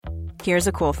Here's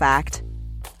a cool fact.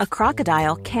 A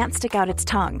crocodile can't stick out its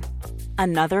tongue.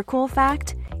 Another cool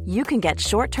fact, you can get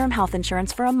short-term health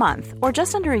insurance for a month or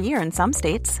just under a year in some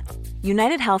states.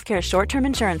 United Healthcare short-term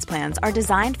insurance plans are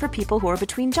designed for people who are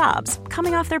between jobs,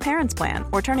 coming off their parents' plan,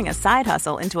 or turning a side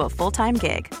hustle into a full-time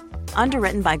gig.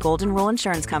 Underwritten by Golden Rule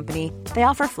Insurance Company, they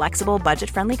offer flexible,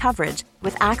 budget-friendly coverage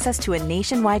with access to a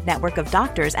nationwide network of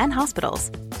doctors and hospitals.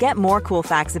 Get more cool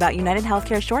facts about United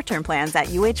Healthcare short-term plans at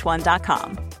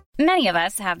uh1.com. Many of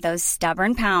us have those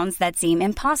stubborn pounds that seem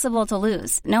impossible to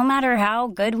lose, no matter how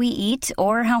good we eat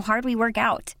or how hard we work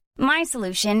out. My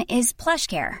solution is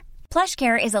PlushCare.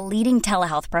 PlushCare is a leading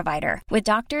telehealth provider with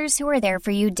doctors who are there for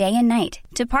you day and night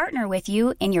to partner with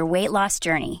you in your weight loss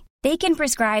journey. They can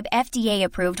prescribe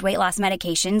FDA-approved weight loss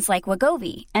medications like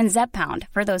Wegovy and Zepbound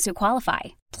for those who qualify.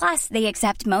 Plus, they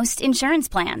accept most insurance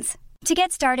plans. To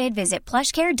get started, visit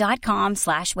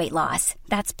plushcare.com/weightloss.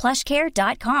 That's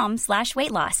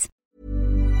plushcare.com/weightloss.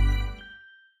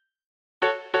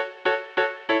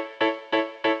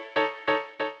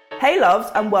 Hey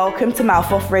loves, and welcome to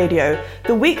Mouth Off Radio,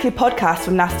 the weekly podcast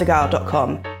from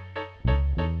nastagal.com.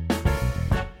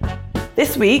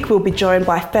 This week we'll be joined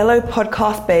by fellow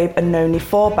podcast babe Anoni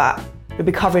Forbat. We'll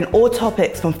be covering all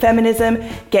topics from feminism,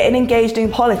 getting engaged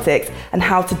in politics, and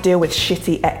how to deal with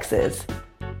shitty exes.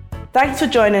 Thanks for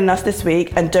joining us this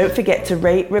week, and don't forget to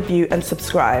rate, review and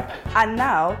subscribe. And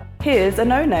now, here's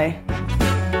Anoni.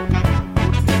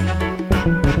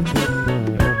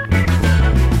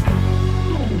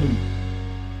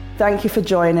 Thank you for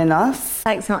joining us.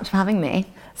 Thanks so much for having me.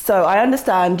 So I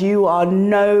understand you are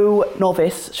no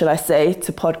novice, should I say,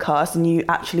 to podcasts, and you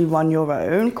actually run your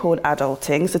own called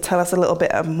Adulting. So tell us a little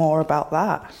bit more about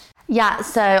that. Yeah,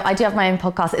 so I do have my own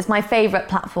podcast. It's my favourite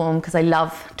platform because I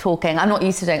love talking. I'm not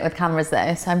used to doing it with cameras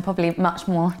though, so I'm probably much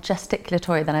more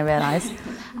gesticulatory than I realise.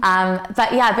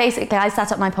 But yeah, basically I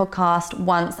set up my podcast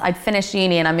once I'd finished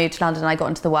uni and I moved to London and I got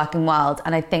into the working world.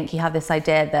 And I think you have this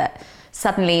idea that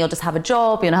suddenly you'll just have a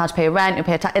job, you'll know how to pay your rent, you'll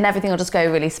pay your tax, and everything will just go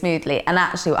really smoothly. And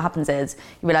actually what happens is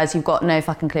you realise you've got no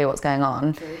fucking clue what's going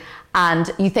on. True.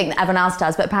 And you think that everyone else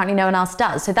does, but apparently no one else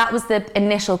does. So that was the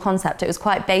initial concept. It was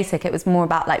quite basic. It was more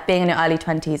about like being in your early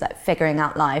 20s, like figuring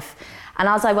out life. And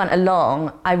as I went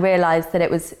along, I realised that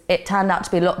it turned out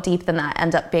to be a lot deeper than that. It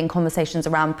ended up being conversations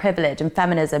around privilege and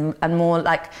feminism and more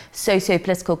like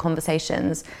socio-political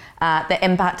conversations that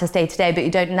impact us day to day, but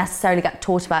you don't necessarily get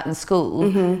taught about in school.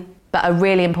 Mm-hmm. But are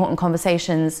really important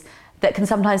conversations that can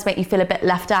sometimes make you feel a bit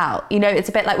left out. You know, it's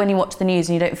a bit like when you watch the news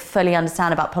and you don't fully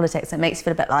understand about politics. It makes you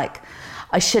feel a bit like,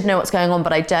 I should know what's going on,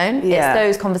 but I don't. Yeah. It's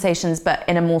those conversations, but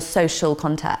in a more social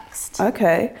context.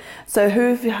 Okay. So who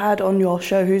have you had on your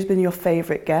show? Who's been your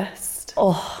favourite guest?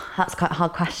 Oh, that's quite a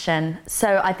hard question.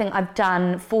 So I think I've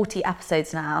done 40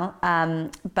 episodes now,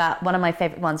 but one of my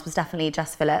favourite ones was definitely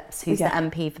Jess Phillips, who's the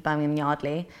MP for Birmingham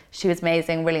Yardley. She was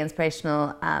amazing, really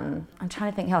inspirational. I'm trying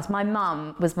to think who else. My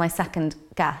mum was my second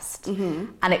guest,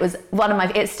 and it was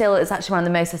it's actually one of the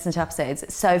most listened to episodes.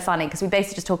 It's so funny because we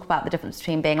basically just talk about the difference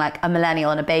between being like a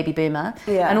millennial and a baby boomer,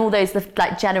 and all those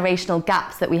like generational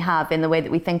gaps that we have in the way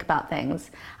that we think about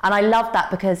things. And I love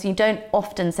that because you don't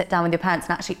often sit down with your parents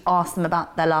and actually ask them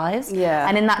about their lives. Yeah.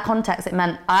 And in that context, it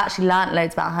meant I actually learnt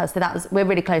loads about her. So we're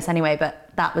really close anyway, but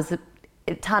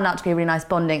it turned out to be a really nice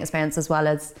bonding experience as well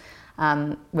as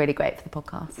really great for the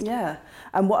podcast. Yeah.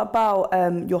 And what about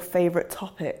your favourite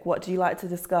topic? What do you like to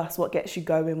discuss? What gets you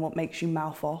going? What makes you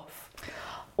mouth off?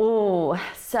 Oh,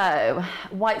 so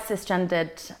white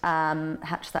cisgendered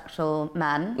heterosexual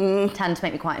men tend to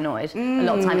make me quite annoyed a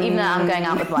lot of time, even though I'm going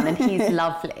out with one and he's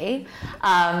lovely.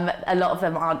 A lot of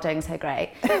them aren't doing so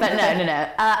great. But no.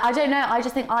 I don't know. I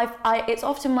just think it's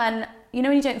often when, you know,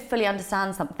 when you don't fully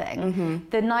understand something,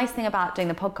 the nice thing about doing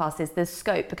the podcast is there's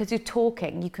scope. Because you're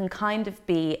talking, you can kind of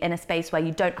be in a space where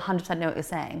you don't 100% know what you're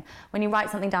saying. When you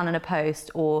write something down in a post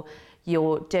or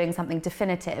you're doing something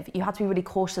definitive, you have to be really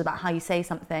cautious about how you say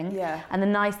something. Yeah. And the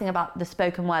nice thing about the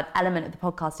spoken word element of the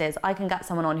podcast is I can get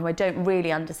someone on who I don't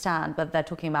really understand, whether they're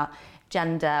talking about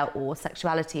gender or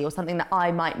sexuality or something that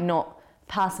I might not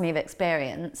personally have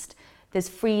experienced. There's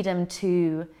freedom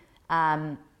to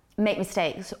make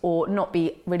mistakes or not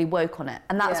be really woke on it.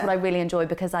 And that's what I really enjoy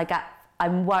because I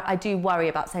do worry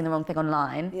about saying the wrong thing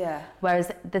online. Yeah.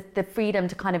 Whereas the freedom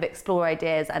to kind of explore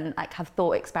ideas and like have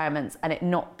thought experiments and it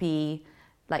not be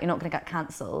like you're not going to get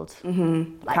cancelled.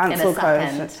 Like cancel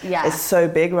culture is so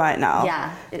big right now.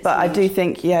 Yeah. But huge. I do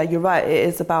think, you're right. It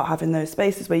is about having those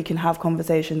spaces where you can have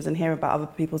conversations and hear about other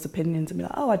people's opinions and be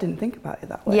like, oh, I didn't think about it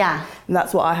that way. Yeah. And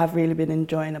that's what I have really been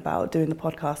enjoying about doing the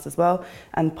podcast as well.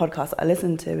 And podcasts that I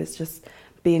listen to is just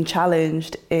being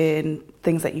challenged in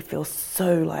things that you feel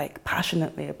so like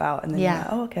passionately about, and then you're like,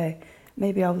 oh, okay,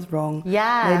 maybe I was wrong.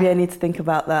 Yeah. Maybe I need to think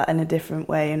about that in a different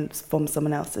way and from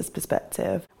someone else's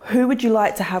perspective. Who would you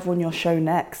like to have on your show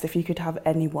next, if you could have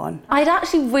anyone? I'd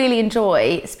actually really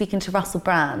enjoy speaking to Russell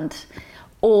Brand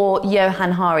or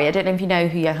Johann Hari. I don't know if you know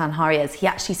who Johann Hari is. He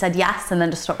actually said yes and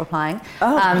then just stopped replying.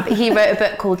 He wrote a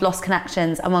book called Lost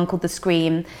Connections and one called The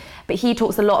Scream. But he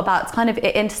talks a lot about,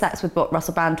 it intersects with what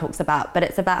Russell Brand talks about, but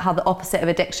it's about how the opposite of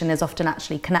addiction is often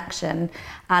actually connection.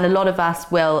 And a lot of us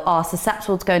are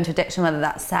susceptible to go into addiction, whether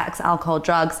that's sex, alcohol,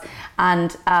 drugs.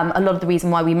 And a lot of the reason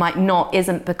why we might not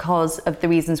isn't because of the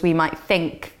reasons we might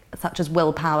think, such as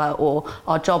willpower or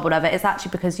our job, whatever. It's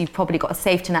actually because you've probably got a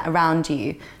safety net around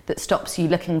you that stops you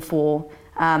looking for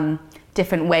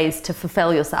different ways to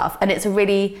fulfill yourself. And it's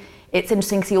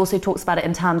interesting because he also talks about it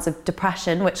in terms of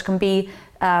depression, which can be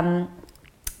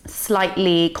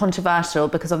slightly controversial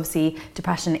because obviously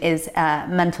depression is a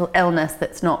mental illness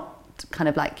that's not kind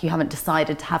of like you haven't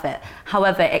decided to have it.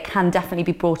 However, it can definitely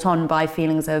be brought on by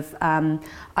feelings of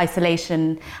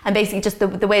isolation, and basically just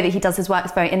the way that he does his work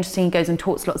is very interesting. He goes and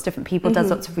talks to lots of different people, does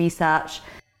lots of research.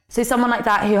 So someone like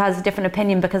that who has a different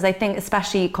opinion, because I think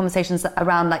especially conversations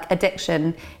around like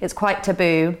addiction, it's quite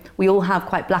taboo. We all have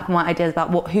quite black and white ideas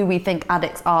about who we think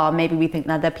addicts are. Maybe we think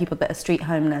they're people that are street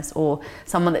homeless or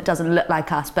someone that doesn't look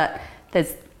like us, but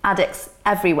there's addicts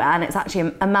everywhere and it's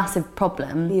actually a massive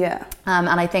problem. Yeah. And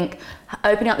I think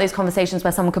opening up those conversations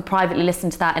where someone could privately listen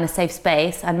to that in a safe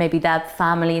space and maybe their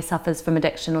family suffers from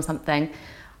addiction or something,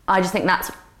 I just think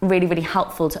that's really, really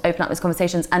helpful to open up those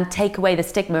conversations and take away the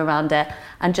stigma around it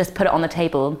and just put it on the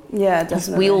table. Yeah,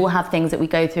 definitely. We all have things that we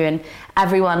go through, and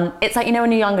everyone, it's like, when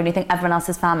you're younger and you think everyone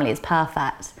else's family is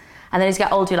perfect. And then as you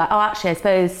get older, you're like, oh, actually, I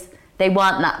suppose they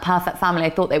weren't that perfect family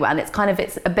I thought they were. And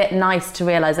it's a bit nice to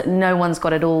realise that no one's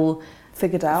got it all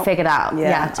figured out.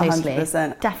 Yeah, totally.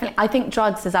 100%. Definitely. I think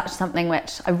drugs is actually something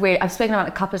which I've spoken about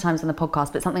a couple of times on the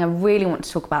podcast, but something I really want to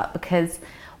talk about, because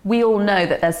we all know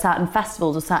that there's certain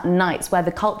festivals or certain nights where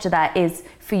the culture there is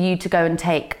for you to go and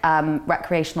take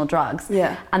recreational drugs.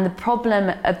 Yeah. And the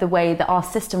problem of the way that our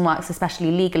system works, especially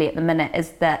legally at the minute,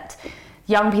 is that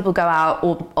young people go out,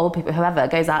 or old people, whoever,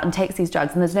 goes out and takes these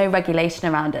drugs, and there's no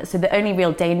regulation around it. So the only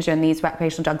real danger in these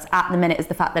recreational drugs at the minute is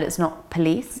the fact that it's not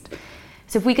policed.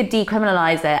 So if we could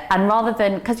decriminalise it, and rather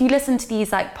than, because you listen to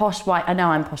these like posh white, I know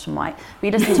I'm posh and white, but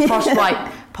you listen to posh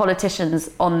white politicians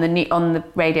on the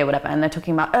radio, whatever, and they're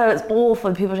talking about, oh, it's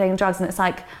awful, people are taking drugs, and it's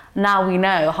like, now we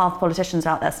know half politicians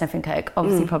are out there sniffing coke,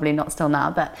 obviously probably not still now,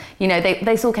 but you know,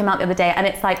 they still came out the other day, and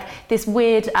it's like this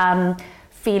weird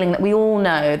feeling that we all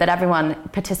know that everyone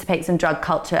participates in drug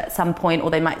culture at some point, or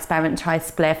they might experiment and try a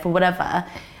spliff or whatever.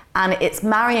 And it's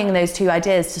marrying those two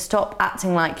ideas to stop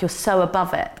acting like you're so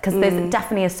above it. Because there's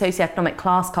definitely a socioeconomic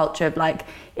class culture of like,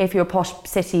 if you're a posh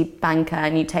city banker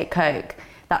and you take coke,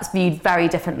 that's viewed very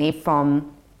differently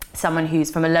from someone who's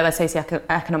from a lower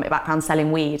socioeconomic background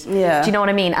selling weed. Yeah. Do you know what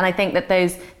I mean? And I think that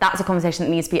that's a conversation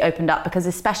that needs to be opened up, because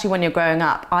especially when you're growing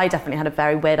up, I definitely had a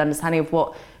very weird understanding of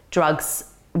what drugs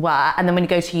were. And then when you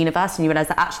go to university and you realise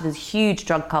that actually there's huge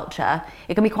drug culture,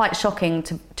 it can be quite shocking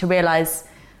to realise,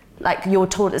 like, you're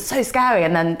told it's so scary,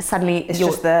 and then suddenly it's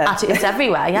just there. It's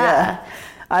everywhere. Yeah.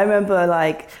 I remember,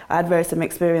 like, I had very similar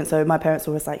experience. So my parents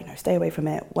were always like, stay away from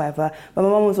it, whatever. But my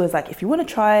mum was always like, if you want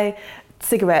to try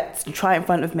cigarettes, try it in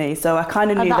front of me. So I kind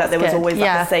of knew that there was always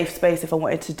like a safe space if I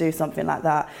wanted to do something like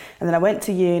that. And then I went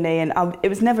to uni, and it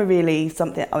was never really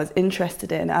something I was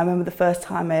interested in. I remember the first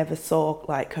time I ever saw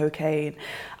like cocaine,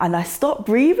 and I stopped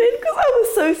breathing because I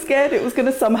was so scared it was going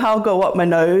to somehow go up my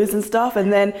nose and stuff.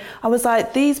 And then I was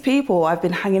like, these people I've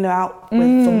been hanging out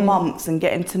with for months and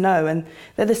getting to know, and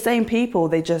they're the same people,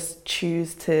 they just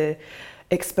choose to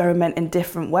experiment in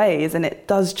different ways, and it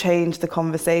does change the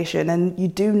conversation. And you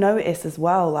do notice as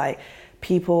well, like,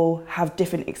 people have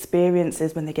different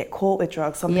experiences when they get caught with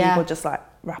drugs. Some people just like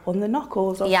rap on the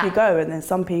knuckles, off you go, and then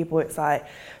some people it's like,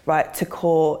 right, to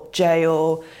court,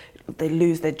 jail, they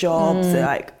lose their jobs,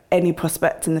 like any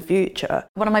prospect in the future.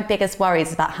 One of my biggest worries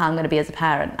is about how I'm going to be as a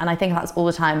parent, and I think that's all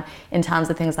the time in terms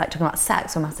of things like talking about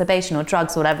sex or masturbation or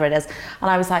drugs or whatever it is. And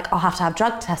I was like, I'll have to have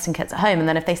drug testing kits at home, and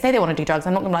then if they say they want to do drugs,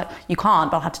 I'm not going to be like, you can't,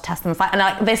 but I'll have to test them. And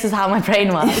like, this is how my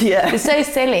brain works. It's so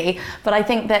silly, but I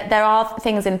think that there are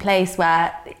things in place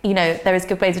where, there is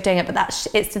good ways of doing it, but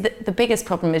the biggest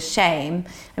problem is shame.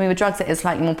 I mean, with drugs it is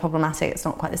slightly more problematic. It's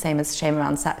not quite the same as shame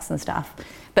around sex and stuff.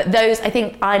 But I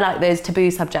think I like those taboo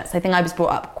subjects. I think I was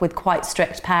brought up with quite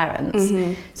strict parents.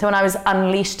 So when I was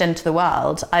unleashed into the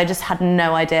world, I just had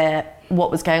no idea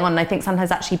what was going on. And I think sometimes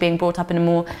actually being brought up in a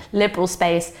more liberal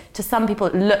space, to some people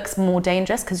it looks more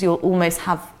dangerous because you'll almost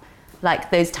have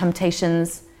like those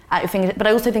temptations at your fingertips. But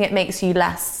I also think it makes you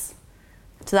less.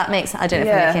 So that makes, I don't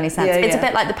know if it makes any sense. It's a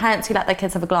bit like the parents who let their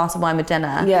kids have a glass of wine with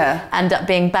dinner end up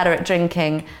being better at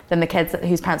drinking than the kids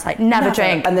whose parents like never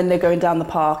drink. And then they're going down the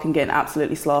park and getting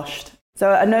absolutely sloshed. So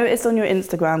I noticed on your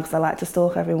Instagram, because I like to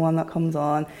stalk everyone that comes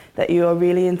on, that you are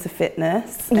really into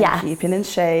fitness and keeping in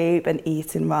shape and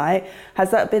eating right. Has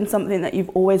that been something that you've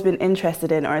always been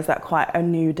interested in, or is that quite a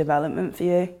new development for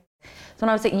you? So when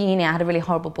I was at uni, I had a really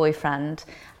horrible boyfriend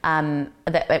that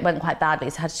it went quite badly,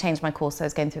 so I had to change my course, so I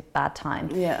was going through a bad time.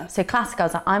 So classic, I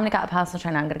was like, I'm going to get a personal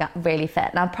trainer, I'm going to get really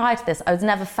fit. Now prior to this, I was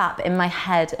never fat, but in my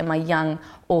head, in my young,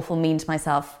 awful, mean to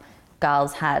myself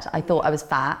girl's head, I thought I was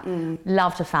fat,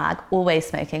 loved a fag, always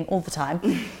smoking, all the time.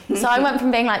 So I went from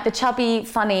being like the chubby,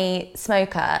 funny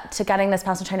smoker to getting this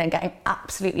personal trainer and getting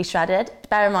absolutely shredded.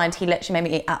 Bear in mind, he literally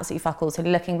made me eat absolutely fuck all, so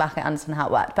looking back, I understand how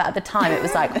it worked. But at the time, it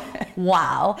was like,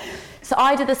 wow. So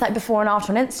I did this like before and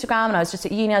after on Instagram, and I was just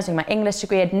at uni, I was doing my English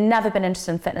degree. I'd never been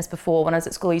interested in fitness before. When I was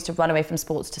at school, I used to run away from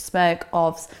sports to smoke,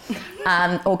 or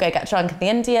go get drunk at the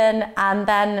Indian. And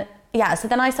then, so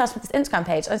then I started with this Instagram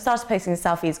page. I started posting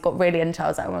selfies, got really into it. I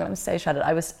was like, oh my God, I'm so shredded.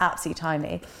 I was absolutely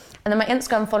tiny. And then my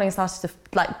Instagram following started to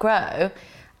like grow.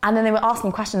 And then they were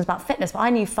asking questions about fitness, but I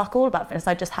knew fuck all about fitness.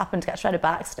 I just happened to get shredded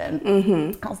by accident.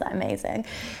 I was like, amazing.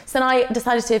 So then I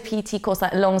decided to do a PT course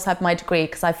like alongside my degree,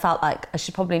 because I felt like I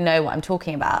should probably know what I'm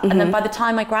talking about. And then by the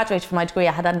time I graduated from my degree,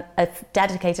 I had a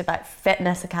dedicated like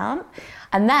fitness account.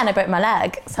 And then I broke my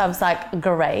leg. So I was like,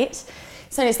 great.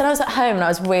 So then I was at home and I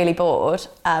was really bored,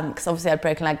 because obviously I'd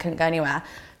broken a leg, couldn't go anywhere.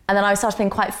 And then I started being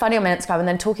quite funny on my Instagram and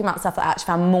then talking about stuff that I actually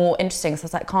found more interesting. So I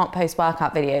was like, can't post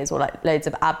workout videos or like loads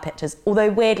of ab pictures. Although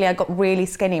weirdly, I got really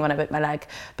skinny when I broke my leg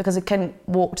because I couldn't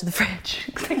walk to the fridge.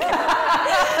 So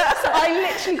I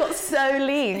literally got so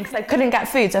lean because I couldn't get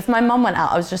food. So if my mum went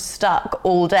out, I was just stuck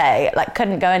all day, like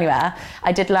couldn't go anywhere.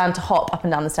 I did learn to hop up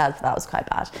and down the stairs, but that was quite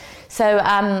bad. So,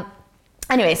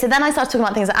 anyway, so then I started talking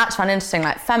about things that I actually found interesting,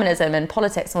 like feminism and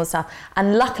politics and all this stuff.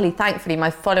 And luckily, thankfully, my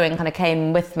following kind of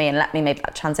came with me and let me make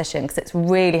that transition, because it's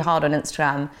really hard on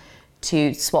Instagram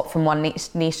to swap from one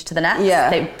niche to the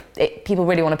next. People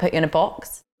really want to put you in a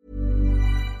box.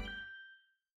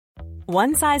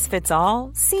 One size fits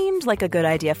all seemed like a good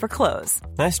idea for clothes.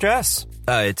 Nice dress.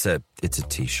 It's a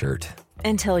t-shirt.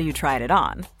 Until you tried it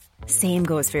on. Same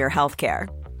goes for your healthcare.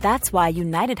 That's why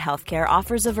United Healthcare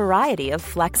offers a variety of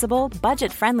flexible,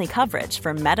 budget-friendly coverage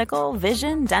for medical,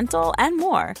 vision, dental, and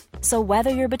more. So whether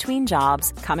you're between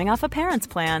jobs, coming off a parent's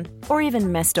plan, or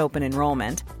even missed open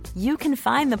enrollment, you can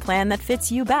find the plan that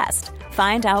fits you best.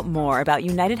 Find out more about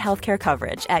United Healthcare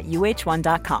coverage at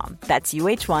uh1.com. That's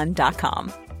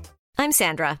uh1.com. I'm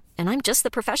Sandra, and I'm just the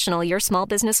professional your small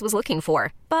business was looking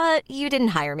for. But you didn't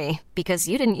hire me because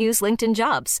you didn't use LinkedIn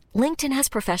Jobs. LinkedIn has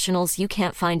professionals you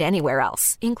can't find anywhere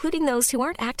else, including those who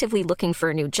aren't actively looking for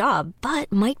a new job,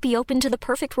 but might be open to the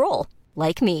perfect role,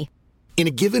 like me. In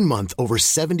a given month, over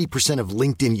 70% of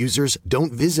LinkedIn users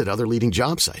don't visit other leading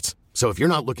job sites. So if you're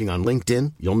not looking on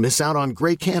LinkedIn, you'll miss out on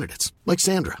great candidates, like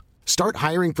Sandra. Start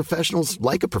hiring professionals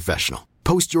like a professional.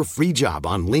 Post your free job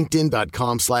on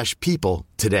linkedin.com/people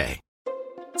today.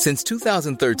 Since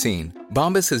 2013,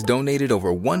 Bombas has donated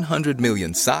over 100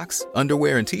 million socks,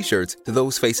 underwear, and T-shirts to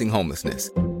those facing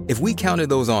homelessness. If we counted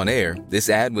those on air, this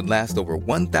ad would last over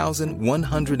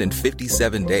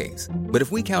 1,157 days. But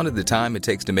if we counted the time it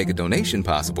takes to make a donation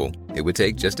possible, it would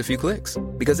take just a few clicks.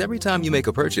 Because every time you make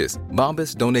a purchase,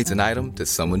 Bombas donates an item to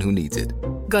someone who needs it.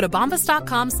 Go to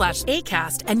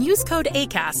bombas.com/ACAST and use code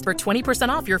ACAST for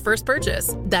 20% off your first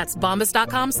purchase. That's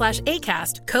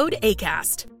bombas.com/ACAST, code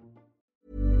ACAST.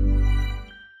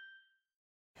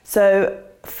 So,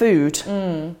 food,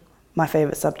 my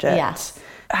favourite subject. Yes.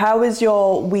 How is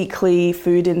your weekly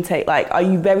food intake? Like, are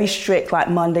you very strict, like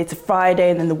Monday to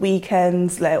Friday, and then the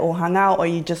weekends, let it all hang out, or are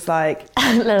you just like...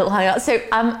 Let it all hang out. So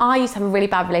I used to have a really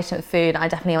bad relationship with food. I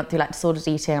definitely went through like disordered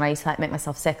eating, and I used to like make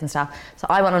myself sick and stuff. So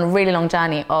I went on a really long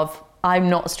journey of, I'm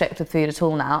not strict with food at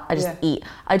all now. I just eat.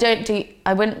 I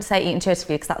wouldn't say eat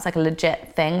intuitively, because that's like a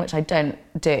legit thing, which I don't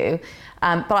do.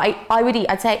 But I would eat,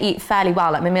 I'd say I eat fairly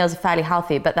well. Like my meals are fairly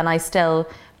healthy, but then I still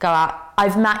go out.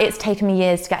 It's taken me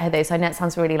years to get here though, so I know it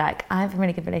sounds really like, I have a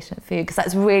really good relationship with food, because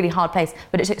that's a really hard place,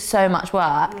 but it took so much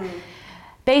work.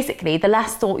 Basically, the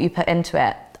less thought you put into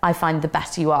it, I find the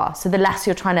better you are. So the less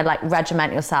you're trying to like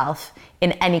regiment yourself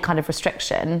in any kind of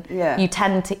restriction, you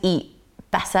tend to eat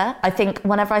better. I think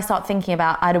whenever I start thinking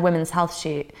about, I had a women's health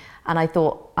shoot and I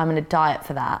thought I'm going to diet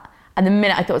for that. And the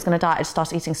minute I thought I was going to diet, I just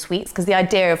started eating sweets, because the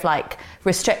idea of like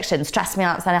restriction stressed me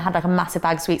out. So then I had like a massive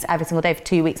bag of sweets every single day for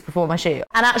 2 weeks before my shoot.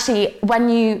 And actually, when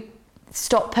you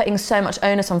stop putting so much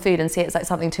onus on food and see it as like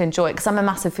something to enjoy, because I'm a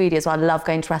massive foodie as well. I love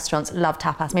going to restaurants, love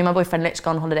tapas. Me and my boyfriend literally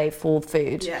go on holiday for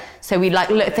food. So we like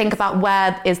think about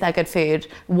where is there good food,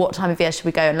 what time of year should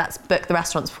we go, and let's book the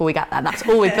restaurants before we get there. That's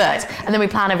all we've booked, and then we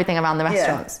plan everything around the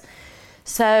restaurants.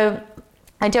 So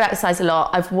I do exercise a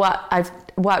lot. I've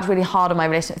worked really hard on my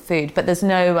relationship with food, but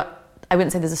I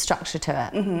wouldn't say there's a structure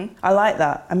to it. I like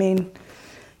that. I mean,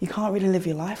 you can't really live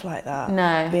your life like that.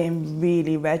 No. Being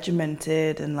really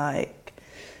regimented and like,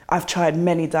 I've tried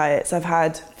many diets. I've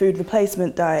had food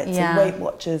replacement diets and Weight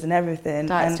Watchers and everything.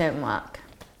 Diets don't work.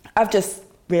 I've just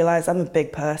realised I'm a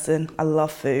big person. I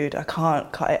love food. I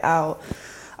can't cut it out.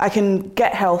 I can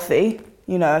get healthy.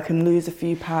 You know, I can lose a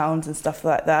few pounds and stuff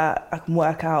like that. I can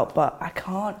work out, but I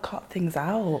can't cut things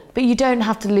out. But you don't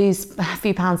have to lose a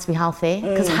few pounds to be healthy.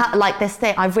 Because like this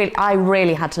thing, I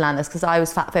really had to learn this because I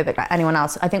was fat phobic like anyone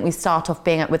else. I think we start off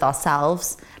being with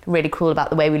ourselves, really cool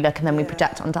about the way we look, and then we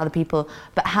project it onto other people.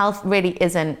 But health really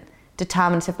isn't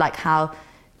determinative, like how...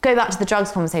 Go back to the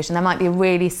drugs conversation. There might be a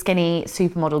really skinny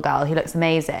supermodel girl who looks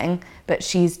amazing, but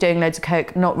she's doing loads of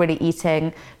coke, not really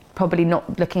eating, probably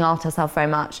not looking after herself very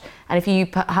much. And if you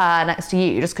put her next to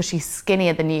you, just because she's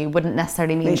skinnier than you, wouldn't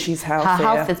necessarily mean she's her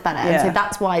health is better. And so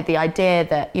that's why the idea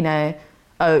that, you know,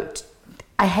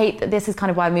 I hate that this is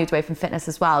kind of why I moved away from fitness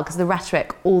as well, because the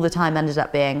rhetoric all the time ended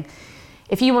up being,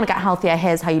 if you want to get healthier,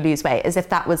 here's how you lose weight, as if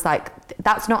that was like,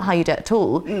 that's not how you do it at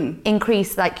all.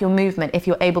 Increase like your movement. If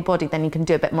you're able-bodied, then you can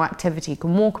do a bit more activity, you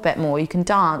can walk a bit more, you can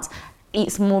dance,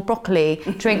 eat some more broccoli,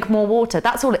 drink more water.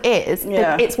 That's all it is.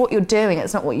 It's what you're doing,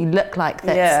 it's not what you look like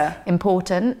that's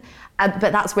important.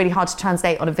 But that's really hard to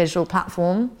translate on a visual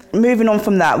platform. Moving on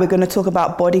from that, we're going to talk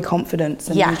about body confidence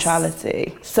and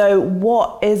neutrality. So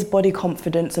what is body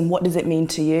confidence and what does it mean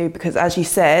to you? Because as you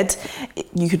said,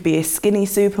 you could be a skinny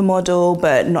supermodel,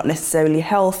 but not necessarily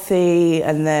healthy.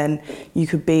 And then you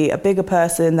could be a bigger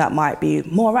person that might be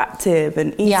more active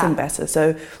and eating better.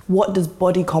 So what does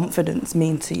body confidence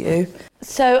mean to you?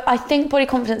 So I think body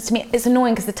confidence to me, it's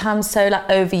annoying because the term's so like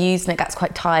overused and it gets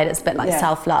quite tired. It's a bit like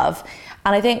self-love.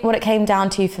 And I think what it came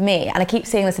down to for me, and I keep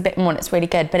seeing this a bit more and it's really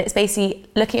good, but it's basically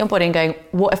looking at your body and going,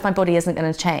 what if my body isn't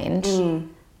going to change?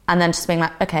 And then just being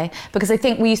like, okay. Because I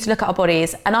think we used to look at our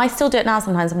bodies, and I still do it now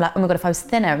sometimes. I'm like, oh my God, if I was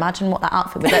thinner, imagine what that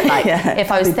outfit would look like. If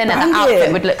I was thinner, that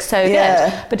outfit would look so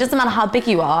good. But it doesn't matter how big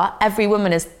you are, every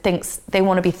woman thinks they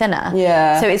want to be thinner.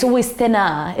 So it's always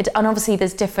thinner. And obviously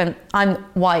there's different, I'm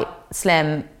white,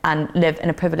 slim, and live in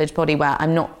a privileged body where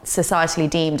I'm not societally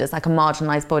deemed as like a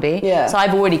marginalised body. So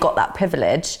I've already got that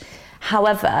privilege.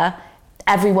 However,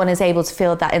 everyone is able to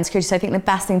feel that insecurity. So I think the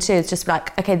best thing to do is just be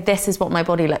like, okay, this is what my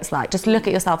body looks like. Just look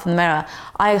at yourself in the mirror.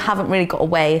 I haven't really got a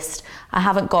waist.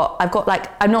 I've got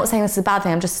like, I'm not saying this is a bad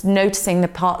thing. I'm just noticing the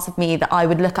parts of me that I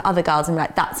would look at other girls and be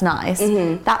like, that's nice.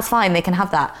 That's fine. They can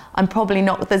have that. I'm probably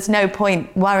not, there's no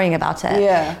point worrying about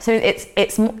it. So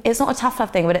it's not a tough love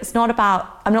thing, but it's not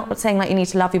about, I'm not saying like you need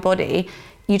to love your body.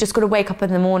 You just got to wake up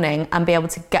in the morning and be able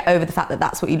to get over the fact that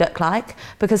that's what you look like.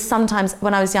 Because sometimes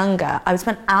when I was younger, I would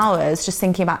spend hours just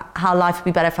thinking about how life would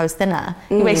be better if I was thinner.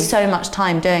 You waste so much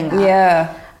time doing that.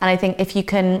 And I think if you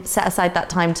can set aside that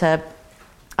time to,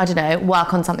 I don't know,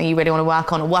 work on something you really want to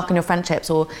work on, or work on your friendships,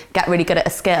 or get really good at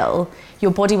a skill,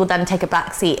 your body will then take a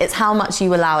back seat. It's how much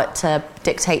you allow it to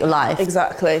dictate your life.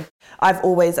 Exactly. I've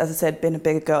always, as I said, been a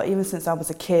bigger girl. Even since I was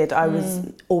a kid, I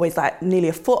was always like nearly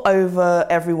a foot over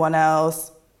everyone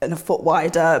else and a foot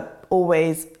wider,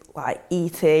 always like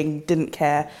eating, didn't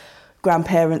care.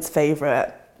 Grandparents'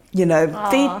 favourite, you know,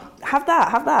 have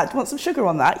that. Do you want some sugar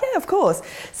on that? Yeah, of course.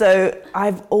 So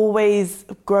I've always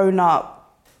grown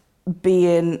up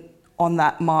being on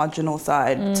that marginal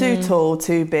side. Too tall,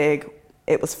 too big,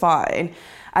 it was fine.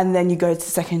 And then you go to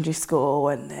secondary school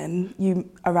and then you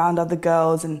around other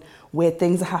girls and weird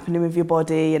things are happening with your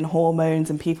body and hormones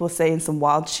and people saying some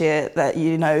wild shit that,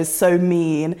 you know, is so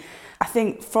mean. I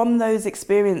think from those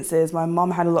experiences, my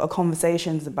mum had a lot of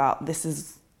conversations about this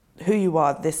is who you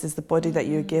are, this is the body that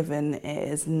you're given, it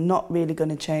is not really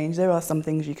going to change. There are some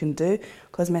things you can do,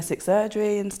 cosmetic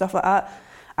surgery and stuff like that.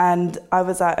 And I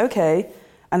was like, okay.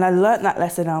 And I learnt that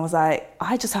lesson. I was like,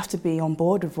 I just have to be on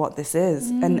board with what this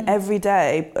is. And every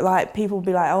day, like, people will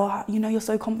be like, oh, you know, you're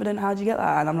so confident, how'd you get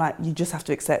that? And I'm like, you just have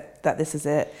to accept that this is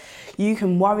it. You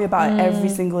can worry about it every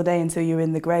single day until you're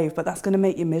in the grave, but that's going to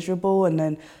make you miserable. And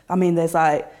then, I mean, there's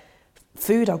like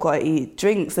food I've got to eat,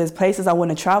 drinks, there's places I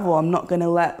want to travel. I'm not going to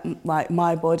let like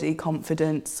my body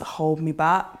confidence hold me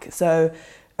back. So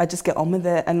I just get on with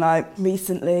it. And like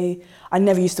recently, I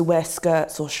never used to wear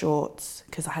skirts or shorts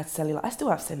because I had cellulite. I still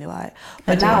have cellulite.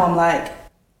 But now I'm like,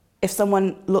 if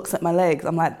someone looks at my legs,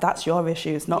 I'm like, that's your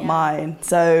issue, it's not mine.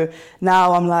 So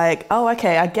now I'm like, oh,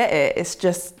 okay, I get it. It's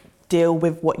just deal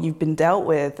with what you've been dealt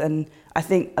with. And I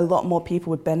think a lot more people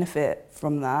would benefit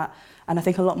from that. And I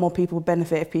think a lot more people would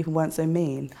benefit if people weren't so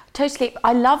mean. Totally.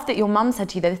 I love that your mum said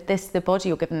to you that this is the body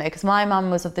you're given though, because my mum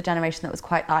was of the generation that was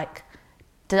quite like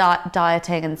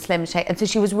dieting and slim shape. And so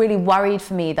she was really worried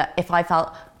for me that if I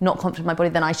felt not confident in my body,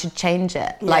 then I should change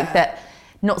it. Yeah. Like that,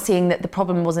 not seeing that the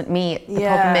problem wasn't me, the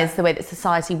problem is the way that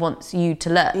society wants you to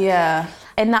look. Yeah.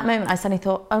 In that moment, I suddenly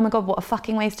thought, oh my God, what a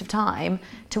fucking waste of time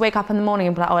to wake up in the morning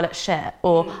and be like, oh, I look shit,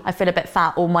 or I feel a bit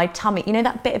fat, or my tummy, you know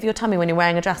that bit of your tummy when you're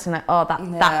wearing a dress and like, oh,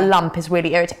 that lump is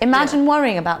really irritating. Imagine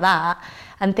worrying about that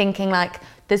and thinking like,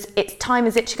 time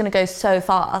is literally going to go so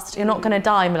fast. You're not going to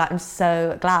die and be like, I'm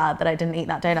so glad that I didn't eat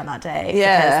that donut that day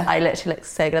because I literally looked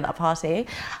so good at that party.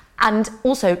 And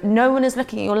also, no one is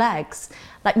looking at your legs.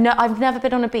 Like, no, I've never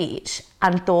been on a beach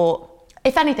and thought,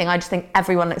 if anything, I just think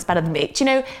everyone looks better than me. Do you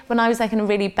know, when I was like in a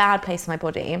really bad place in my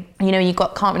body, you know,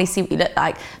 can't really see what you look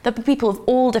like. There were people of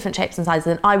all different shapes and sizes,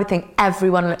 and I would think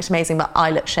everyone looked amazing, but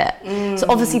I look shit. So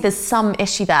obviously there's some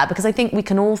issue there, because I think we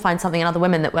can all find something in other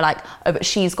women that we're like, oh, but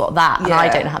she's got that and I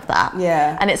don't have that.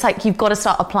 Yeah. And it's like, you've got to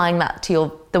start applying that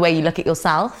to the way you look at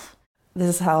yourself. This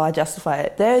is how I justify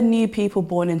it. There are new people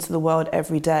born into the world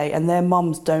every day, and their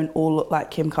mums don't all look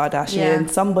like Kim Kardashian. Yeah.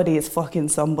 Somebody is fucking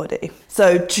somebody.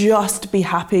 So just be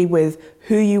happy with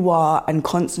who you are and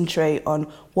concentrate on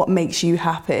what makes you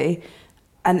happy,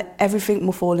 and everything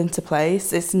will fall into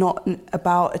place. It's not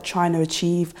about trying to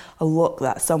achieve a look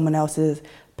that someone else is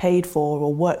paid for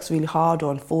or works really hard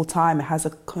on full time. It has a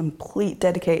complete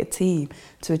dedicated team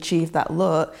to achieve that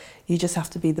look. You just have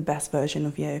to be the best version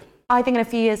of you. I think in a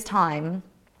few years' time,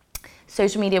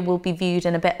 social media will be viewed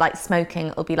in a bit like smoking.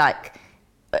 It'll be like,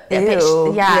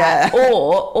 or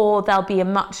there'll be a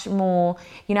much more,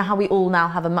 you know how we all now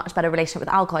have a much better relationship with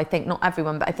alcohol. I think not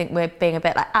everyone, but I think we're being a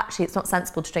bit like, actually, it's not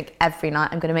sensible to drink every night.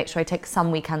 I'm going to make sure I take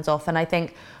some weekends off. And I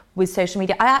think with social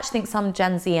media, I actually think some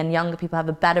Gen Z and younger people have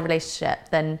a better relationship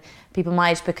than people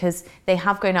my age, because they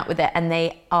have grown up with it and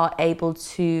they are able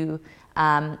to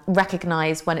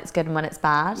recognise when it's good and when it's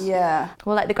bad. Yeah.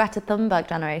 Well, like the Greta Thunberg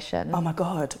generation. Oh my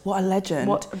God, what a legend.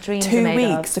 What dreams 2 are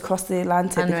made weeks of. across the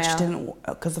Atlantic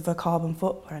because of her carbon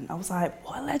footprint. I was like,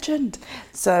 what a legend.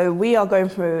 So we are going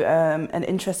through an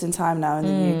interesting time now in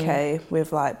the UK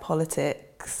with like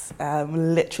politics,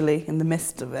 literally in the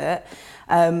midst of it.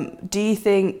 Do you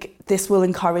think this will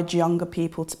encourage younger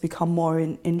people to become more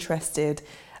interested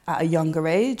at a younger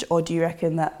age, or do you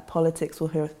reckon that politics will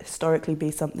historically be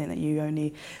something that you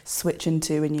only switch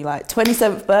into when you like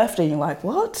 27th birthday and you're like,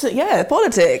 what? Yeah,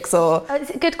 politics, or... It's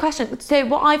a good question. So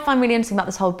what I find really interesting about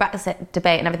this whole Brexit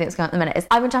debate and everything that's going on at the minute is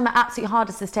I've been trying my absolute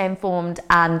hardest to stay informed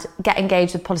and get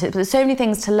engaged with politics, but there's so many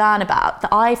things to learn about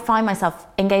that I find myself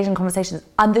engaged in conversations.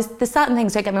 And there's certain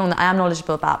things, don't get me wrong, that I am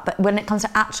knowledgeable about, but when it comes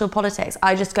to actual politics,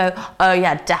 I just go, oh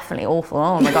yeah, definitely awful,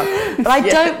 oh my God. But I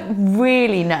don't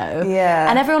really know. Yeah.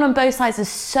 And everyone on both sides is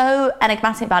so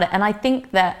enigmatic about it, and I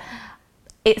think that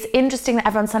it's interesting that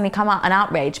everyone's suddenly come out and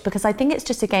outraged, because I think it's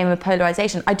just a game of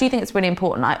polarisation. I do think it's really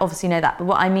important, I obviously know that, but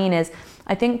what I mean is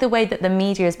I think the way that the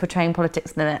media is portraying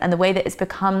politics and the way that it's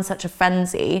become such a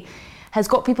frenzy has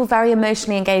got people very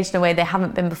emotionally engaged in a way they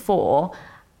haven't been before,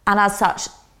 and as such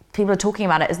people are talking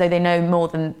about it as though they know more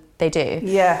than they do.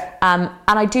 Yeah. And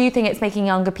I do think it's making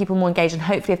younger people more engaged, and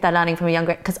hopefully if they're learning from a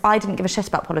younger... Because I didn't give a shit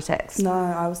about politics. No,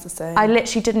 I was the same. I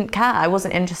literally didn't care. I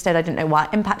wasn't interested. I didn't know why it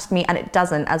impacted me, and it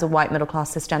doesn't as a white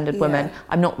middle-class cisgendered woman.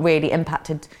 I'm not really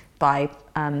impacted by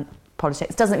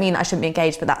politics. Doesn't mean that I shouldn't be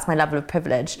engaged, but that's my level of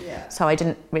privilege. Yeah. So I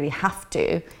didn't really have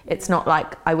to. It's not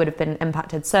like I would have been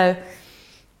impacted. So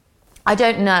I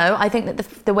don't know. I think that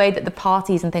the way that the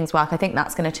parties and things work, I think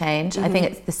that's going to change. I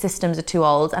think the systems are too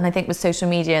old. And I think with social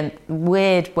media and the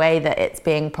weird way that it's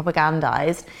being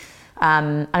propagandized,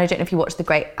 and I don't know if you watched The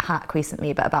Great Hack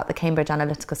recently, but about the Cambridge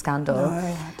Analytica scandal,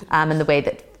 and the way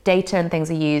that data and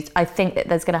things are used, I think that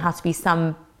there's going to have to be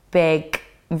some big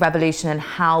revolution in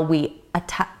how we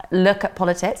look at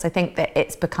politics. I think that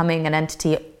it's becoming an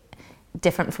entity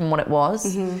different from what it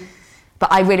was.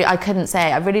 But I couldn't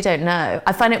say. I really don't know.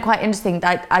 I find it quite interesting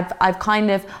that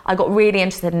I got really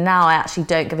interested, and now I actually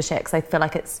don't give a shit, because I feel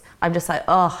like I'm just like,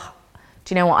 oh,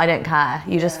 do you know what? I don't care.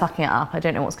 You're just fucking it up. I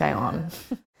don't know what's going on.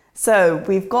 So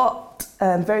we've got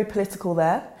very political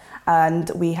there, and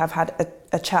we have had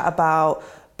a chat about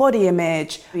body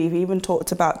image. We've even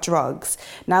talked about drugs.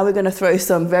 Now we're going to throw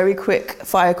some very quick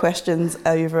fire questions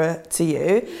over to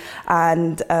you.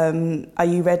 And are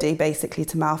you ready, basically,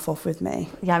 to mouth off with me?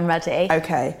 Yeah, I'm ready.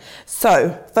 Okay.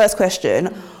 So, first question.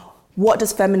 What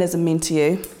does feminism mean to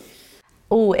you?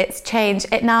 Oh, it's changed.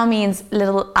 It now means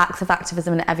little acts of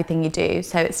activism in everything you do.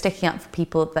 So it's sticking up for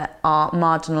people that are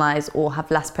marginalised or have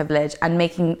less privilege,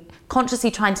 and consciously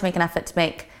trying to make an effort to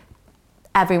make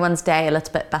everyone's day a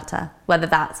little bit better. Whether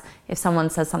that's if someone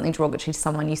says something derogatory to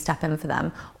someone, you step in for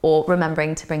them, or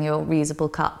remembering to bring your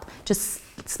reusable cup. Just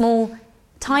small,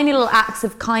 tiny little acts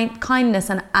of kindness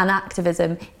and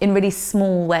activism in really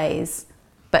small ways,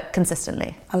 but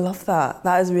consistently. I love that.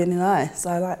 That is really nice.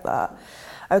 I like that.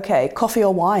 Okay, coffee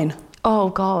or wine? Oh,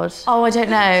 God. Oh, I don't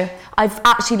know. I've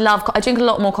actually I drink a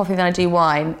lot more coffee than I do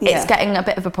wine. Yeah. It's getting a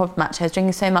bit of a problem, actually. I was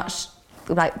drinking so much,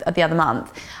 like, the other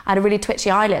month. I had a really twitchy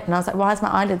eyelid, and I was like, why is my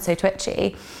eyelid so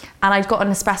twitchy? And I'd got an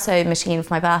espresso machine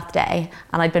for my birthday,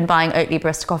 and I'd been buying Oatly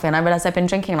Barista coffee, and I realised I'd been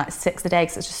drinking like 6 a day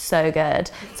because it's just so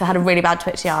good. So I had a really bad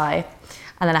twitchy eye,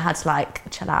 and then I had to, like,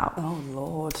 chill out. Oh,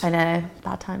 Lord. I know,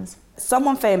 bad times.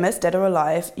 Someone famous, dead or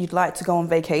alive, you'd like to go on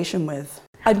vacation with?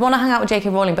 I'd want to hang out with J.K.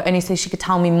 Rowling, but only so she could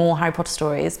tell me more Harry Potter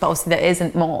stories. But obviously there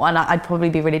isn't more, and I'd probably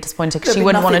be really disappointed because she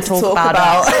wouldn't want to talk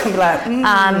about it. Like,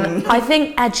 I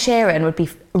think Ed Sheeran would be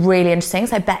really interesting,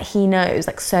 because I bet he knows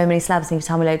like so many celebs, and he could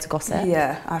tell me loads of gossip.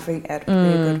 Yeah, I think Ed would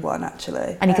be a good one,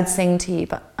 actually. And he could sing to you,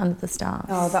 but under the stars.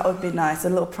 Oh, that would be nice. A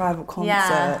little private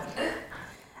concert.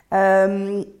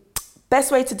 Yeah.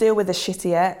 Best way to deal with a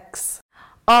shitty ex?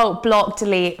 Oh, block,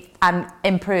 delete, and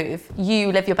improve.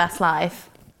 You live your best life.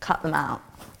 Cut them out.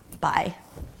 Bye.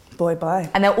 Boy, bye.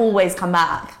 And they'll always come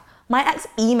back. My ex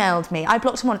emailed me. I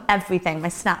blocked him on everything. My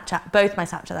Snapchat, both my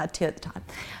Snapchat, I had 2 at the time.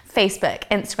 Facebook,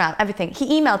 Instagram, everything.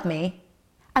 He emailed me.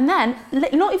 And then,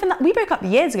 not even that, we broke up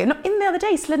years ago. Not even the other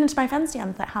day, slid into my friend's DM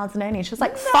and was like, how's Zanoni? She was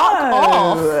like, fuck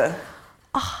off.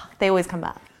 Oh, they always come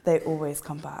back. They always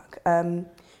come back.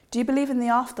 Do you believe in the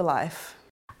afterlife?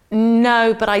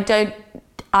 No, but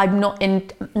I'm not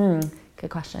in, good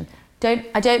question.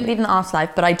 I don't believe in the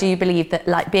afterlife, but I do believe that,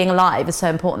 like, being alive is so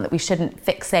important that we shouldn't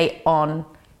fixate on,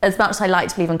 as much as I like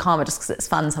to believe in karma just because it's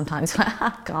fun sometimes,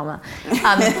 karma.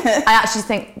 I actually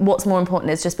think what's more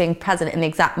important is just being present in the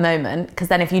exact moment, because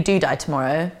then if you do die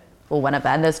tomorrow or whenever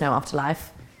and there's no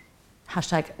afterlife,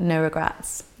 #no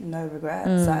regrets. No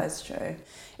regrets, that is true.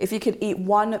 If you could eat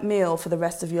one meal for the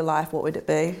rest of your life, what would it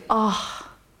be? Oh,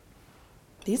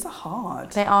 these are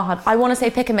hard. They are hard. I want to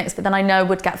say pick and mix, but then I know I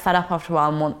would get fed up after a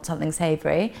while and want something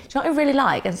savoury. Do you know what I really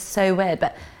like? It's so weird,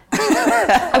 but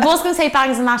I was going to say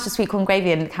bangs and mash with sweet corn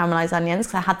gravy and caramelised onions,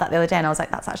 because I had that the other day and I was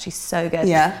like, that's actually so good.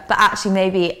 Yeah. But actually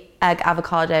maybe egg,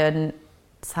 avocado and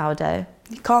sourdough.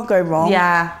 You can't go wrong.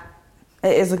 Yeah.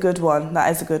 It is a good one.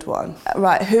 That is a good one.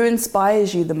 Right, who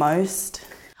inspires you the most?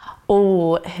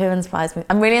 Oh, who inspires me?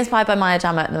 I'm really inspired by Maya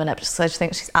Jama at the minute, just because I just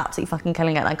think she's absolutely fucking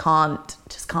killing it, and I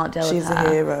just can't deal with her. She's a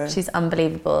hero. She's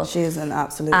unbelievable. She's an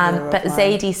absolute hero. But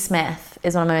Zadie Smith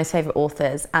is one of my most favourite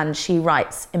authors, and she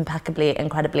writes impeccably,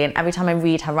 incredibly, and every time I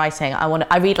read her writing,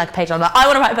 I read like a page and I'm like, I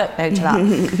want to write a book. No, to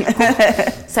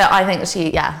that. So I think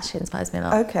she inspires me a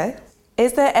lot. Okay.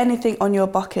 Is there anything on your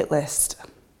bucket list?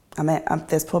 I mean,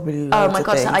 there's probably loads Oh my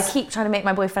gosh, things. I keep trying to make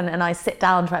my boyfriend and I sit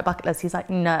down to write a bucket list. He's like,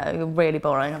 no, you're really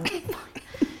boring. I'm like,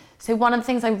 fine. So one of the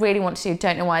things I really want to do,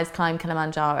 don't know why, is climb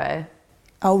Kilimanjaro.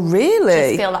 Oh, really? I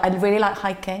just feel like I really like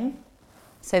hiking.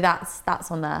 So that's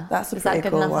on there. That's a Is pretty that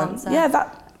good cool enough one. answer? Yeah,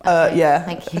 that. Okay, yeah.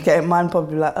 Thank you. Okay, mine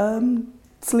probably like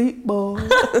sleep ball.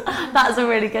 That's a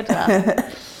really good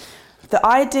one. The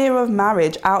idea of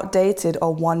marriage, outdated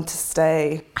or one to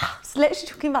stay? I was literally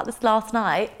talking about this last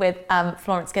night with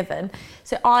Florence Given.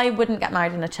 So I wouldn't get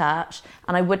married in a church,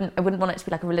 and I wouldn't want it to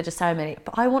be like a religious ceremony,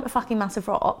 but I want a fucking massive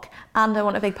rock and I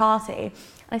want a big party. And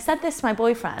I said this to my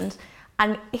boyfriend,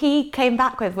 and he came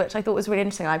back with, which I thought was really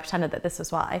interesting, I pretended that this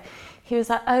was why. He was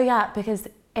like, oh yeah, because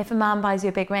if a man buys you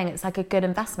a big ring, it's like a good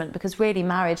investment, because really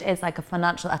marriage is like a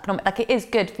financial, economic, like it is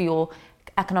good for your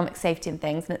economic safety and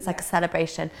things, and it's like a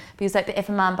celebration. But he was like, if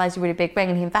a man buys you a really big ring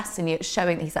and he invests in you, it's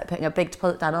showing that he's like putting a big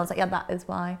deposit down. And I was like, yeah, that's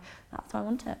why I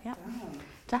want it. Yeah,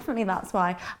 definitely that's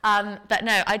why. But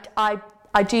no,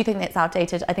 I do think that it's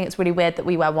outdated. I think it's really weird that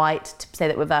we wear white to say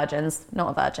that we're virgins, not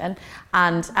a virgin,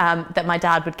 and that my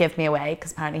dad would give me away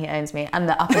because apparently he owns me, and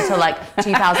that up until like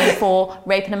 2004,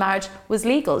 rape in a marriage was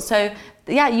legal. So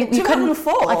yeah, you couldn't.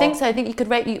 2004? I think so. I think you could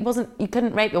rape. You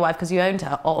couldn't rape your wife because you owned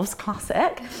her. Ovs,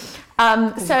 classic.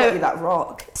 So got you that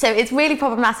rock. So it's really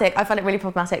problematic. I find it really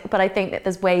problematic, but I think that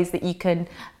there's ways that you can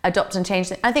adopt and change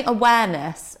things. I think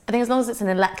awareness. I think as long as it's an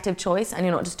elective choice and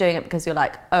you're not just doing it because you're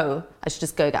like, oh, I should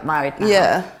just go get married now.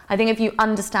 Yeah. I think if you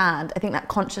understand, I think that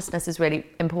consciousness is really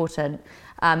important.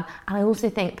 And I also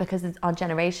think because of our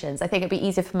generations, I think it'd be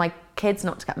easier for my kids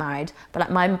not to get married, but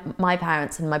like my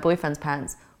parents and my boyfriend's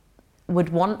parents would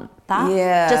want that.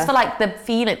 Yeah. Just for like the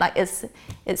feeling, like it's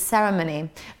ceremony.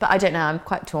 But I don't know, I'm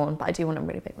quite torn, but I do want a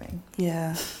really big ring.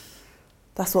 Yeah.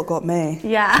 That's what got me.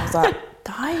 Yeah. I was like,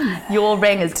 diamond. Your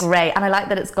ring is great, and I like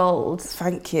that it's gold.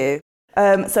 Thank you.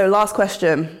 So last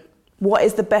question. What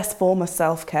is the best form of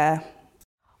self-care?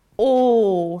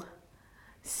 Oh,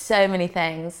 so many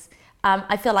things.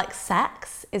 I feel like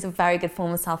sex is a very good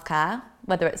form of self-care,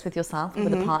 whether it's with yourself,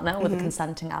 with a partner, with a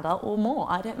consenting adult, or more.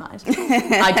 I don't mind.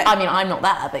 I mean, I'm not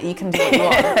there, but you can do what you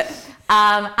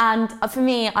want. And for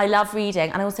me, I love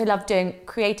reading, and I also love doing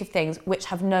creative things which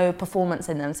have no performance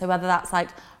in them. So whether that's like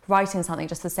writing something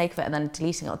just for the sake of it and then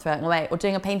deleting it or throwing it away, or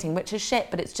doing a painting, which is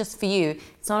shit, but it's just for you.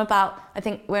 It's not about, I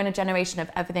think we're in a generation of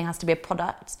everything has to be a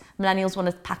product. Millennials want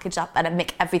to package up and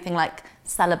make everything like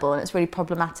sellable, and it's really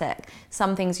problematic.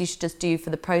 Some things you should just do for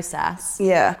the process.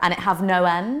 Yeah. And it have no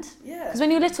end. Yeah. Because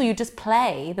when you're little, you just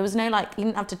play. There was no like, you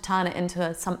didn't have to turn it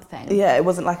into something. Yeah, it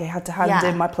wasn't like I had to hand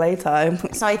in my playtime.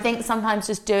 So I think sometimes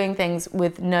just doing things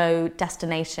with no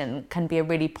destination can be a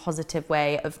really positive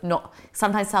way of not,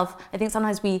 I think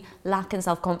sometimes we lack in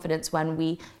self-confidence when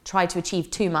we try to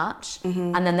achieve too much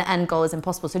and then the end goal is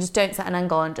impossible. So just don't set an end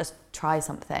goal and just try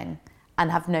something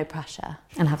and have no pressure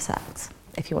and have sex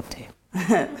if you want to.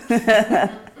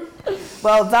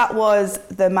 Well, that was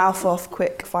the mouth off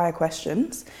quick fire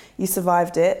questions. You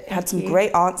survived it. Had some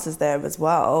great answers there as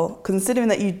well. Considering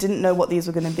that you didn't know what these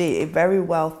were going to be, very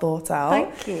well thought out.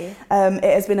 Thank you. It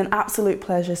has been an absolute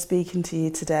pleasure speaking to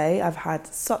you today. I've had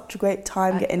such a great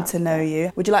time getting to know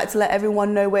you. Would you like to let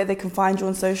everyone know where they can find you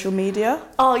on social media?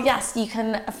 Oh yes, you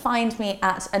can find me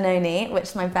at Onone, which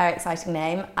is my very exciting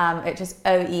name, which is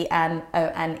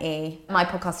Oenone. My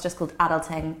podcast is just called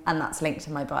Adulting, and that's linked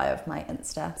in my bio of my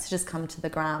Insta. So just come to the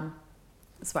gram.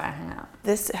 That's where I hang out.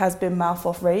 This has been Mouth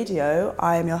Off Radio.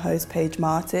 I am your host, Paige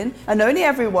Martin. Onone,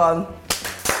 everyone.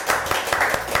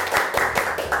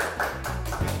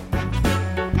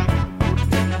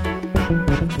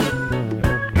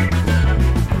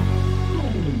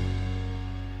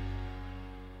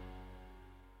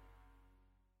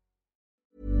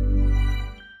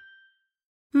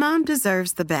 Mom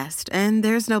deserves the best, and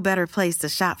there's no better place to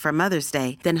shop for Mother's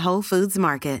Day than Whole Foods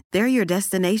Market. They're your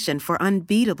destination for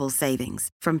unbeatable savings,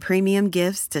 from premium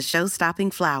gifts to show-stopping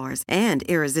flowers and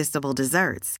irresistible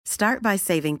desserts. Start by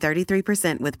saving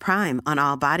 33% with Prime on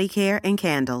all body care and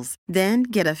candles. Then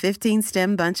get a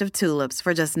 15-stem bunch of tulips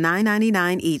for just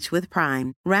 $9.99 each with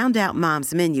Prime. Round out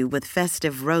Mom's menu with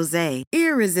festive rosé,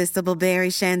 irresistible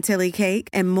berry chantilly cake,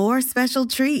 and more special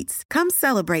treats. Come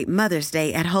celebrate Mother's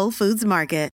Day at Whole Foods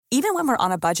Market. Even when we're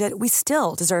on a budget, we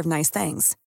still deserve nice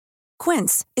things.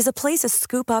 Quince is a place to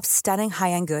scoop up stunning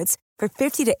high-end goods for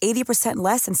 50 to 80%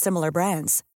 less than similar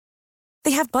brands.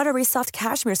 They have buttery soft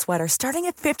cashmere sweaters starting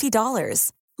at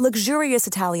 $50, luxurious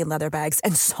Italian leather bags,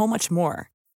 and so much more.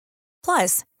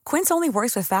 Plus, Quince only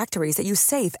works with factories that use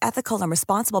safe, ethical, and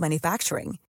responsible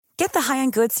manufacturing. Get the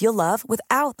high-end goods you'll love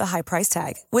without the high price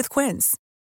tag with Quince.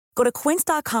 Go to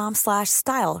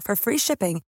quince.com/style for free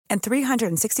shipping and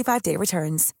 365-day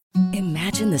returns.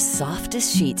 Imagine the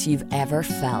softest sheets you've ever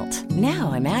felt.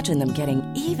 Now imagine them getting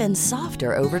even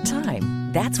softer over time.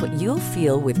 That's what you'll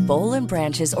feel with Boll &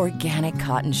 Branch's organic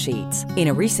cotton sheets. In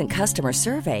a recent customer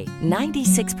survey,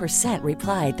 96%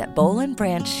 replied that Boll &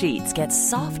 Branch sheets get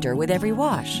softer with every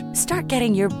wash. Start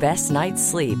getting your best night's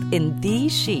sleep in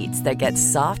these sheets that get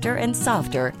softer and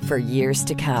softer for years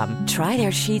to come. Try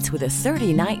their sheets with a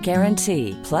 30-night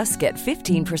guarantee. Plus, get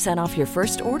 15% off your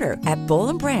first order at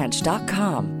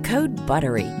bollandbranch.com. Code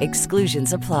BUTTERY.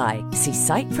 Exclusions apply. See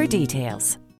site for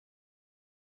details.